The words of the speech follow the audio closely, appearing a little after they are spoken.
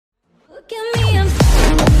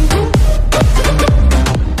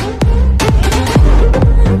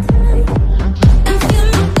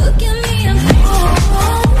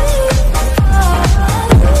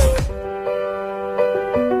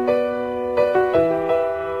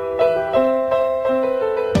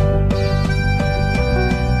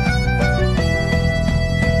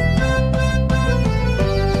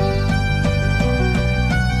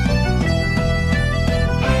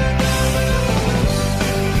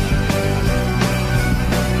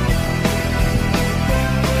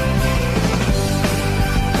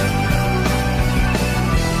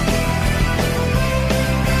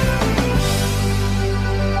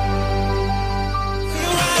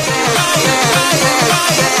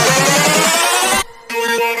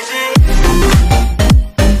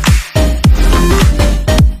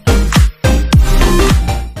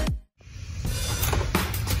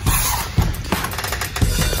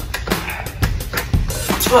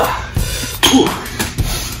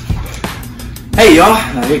Hey y'all,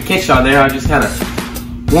 I didn't catch y'all there. I just kind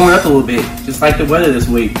of warmed up a little bit, just like the weather this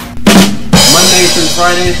week. Monday through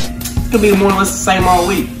Friday, it's gonna be more or less the same all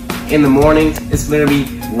week. In the mornings, it's gonna be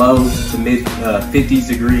low to mid 50s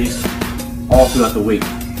degrees all throughout the week.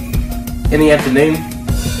 In the afternoon,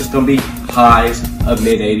 it's gonna be highs of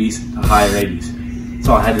mid 80s to higher 80s. That's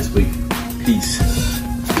all I had this week. Peace.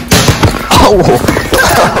 Oh.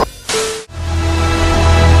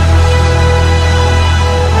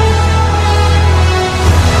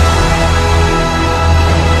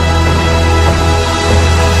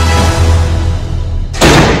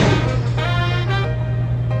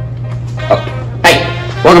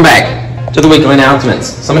 Welcome back to the weekly announcements.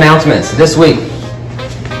 Some announcements this week.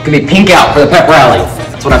 It's gonna be pink out for the pep rally.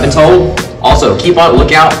 That's what I've been told. Also, keep on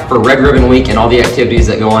lookout for Red Ribbon Week and all the activities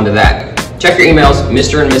that go on to that. Check your emails.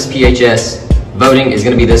 Mr. and Miss PHS voting is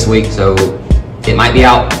gonna be this week, so it might be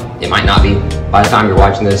out, it might not be by the time you're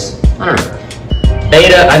watching this. I don't know.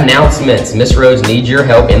 Beta announcements. Miss Rhodes needs your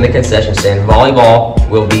help in the concession stand. Volleyball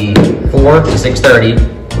will be 4 to 6:30,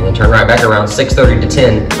 and then turn right back around 6:30 to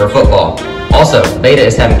 10 for football. Also, Beta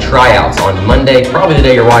is having tryouts on Monday, probably the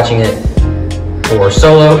day you're watching it, for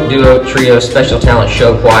solo, duo, trio, special talent,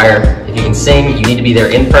 show choir. If you can sing, you need to be there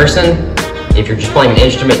in person. If you're just playing an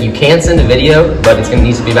instrument, you can send a video, but it's going to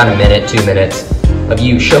need to be about a minute, 2 minutes of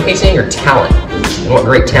you showcasing your talent and what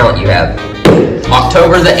great talent you have.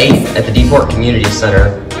 October the 8th at the Deport Community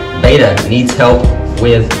Center, Beta needs help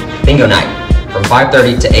with bingo night. From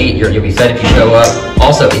 5:30 to 8, you'll be fed if you show up.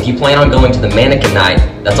 Also, if you plan on going to the mannequin night,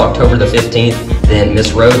 that's October the 15th, then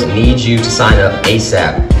Miss Rhodes needs you to sign up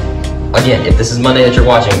ASAP. Again, if this is Monday that you're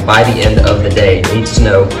watching, by the end of the day, needs to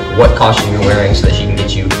know what costume you're wearing so that she can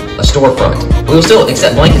get you a storefront. We will still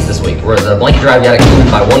accept blankets this week, where the blanket drive got extended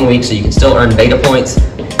by 1 week, so you can still earn Beta points,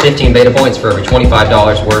 15 Beta points for every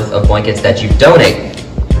 $25 worth of blankets that you donate.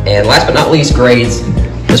 And last but not least, grades.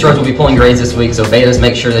 Miss Rhodes will be pulling grades this week, so Betas,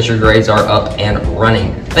 make sure that your grades are up and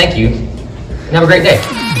running. Thank you, and have a great day.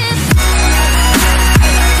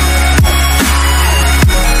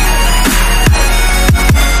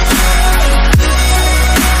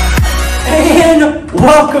 And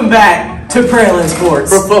welcome back to Prairiland Sports.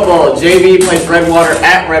 For football, JV plays Redwater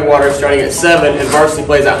at Redwater starting at 7, and varsity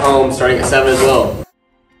plays at home starting at 7 as well.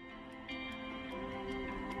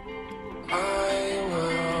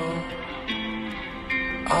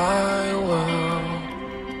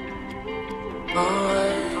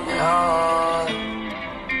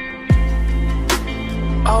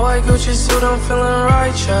 I like Gucci suit, I'm feeling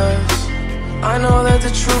righteous. I know that the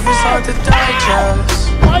truth is hard to digest.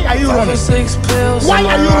 Why are you running? 6 pills. Why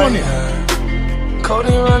are you running?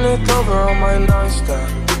 Codeine running over on my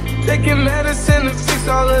nightstand. Taking medicine to fix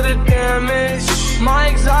all of the damage. My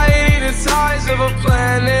anxiety the size of a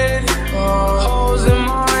planet. Holes in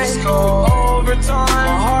my skull. Over time, my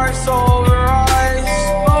heart's over ice.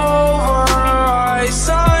 Over ice,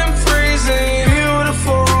 I'm freezing.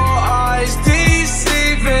 Beautiful eyes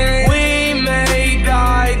deceiving. We may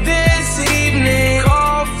die this evening.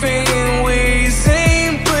 Coughing,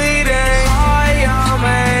 wheezing, bleeding. I am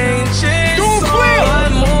anxious.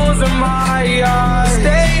 Blood moves in my eyes.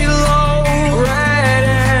 Stay low. Red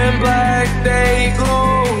and black, they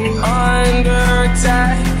glow. Under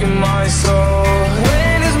attack in my soul.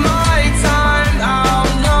 When is my time? I'll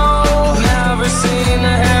know. Never seen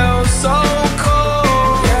a hell so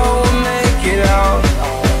cold. Yeah, we'll make it out.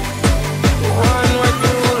 Run right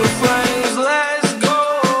through the flames. Let's go.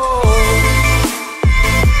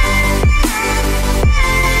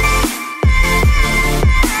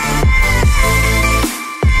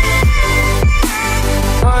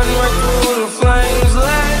 Run right through the flames.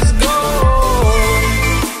 Let's go.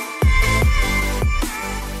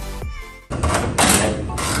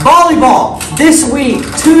 Volleyball this week,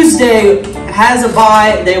 Tuesday has a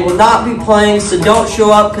bye. They will not be playing, so don't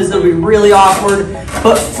show up because it'll be really awkward.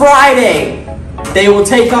 But Friday, they will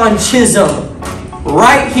take on Chisholm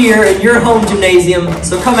right here in your home gymnasium.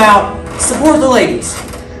 So come out, support the ladies.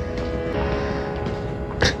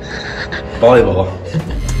 Volleyball.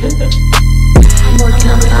 I'm working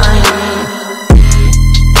on finding.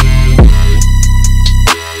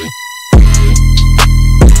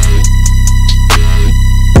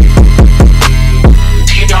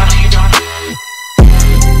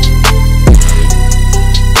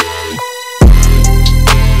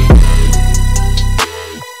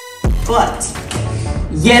 But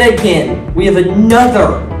yet again, we have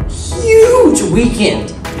another huge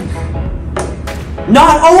weekend.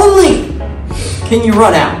 Not only can you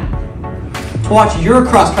run out to watch your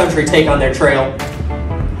cross country take on their trail,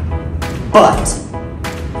 but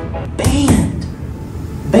band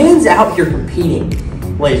everyone's out here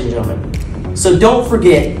competing, ladies and gentlemen. So don't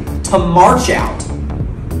forget to march out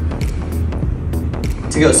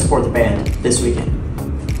to go support the band this weekend.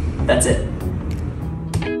 That's it.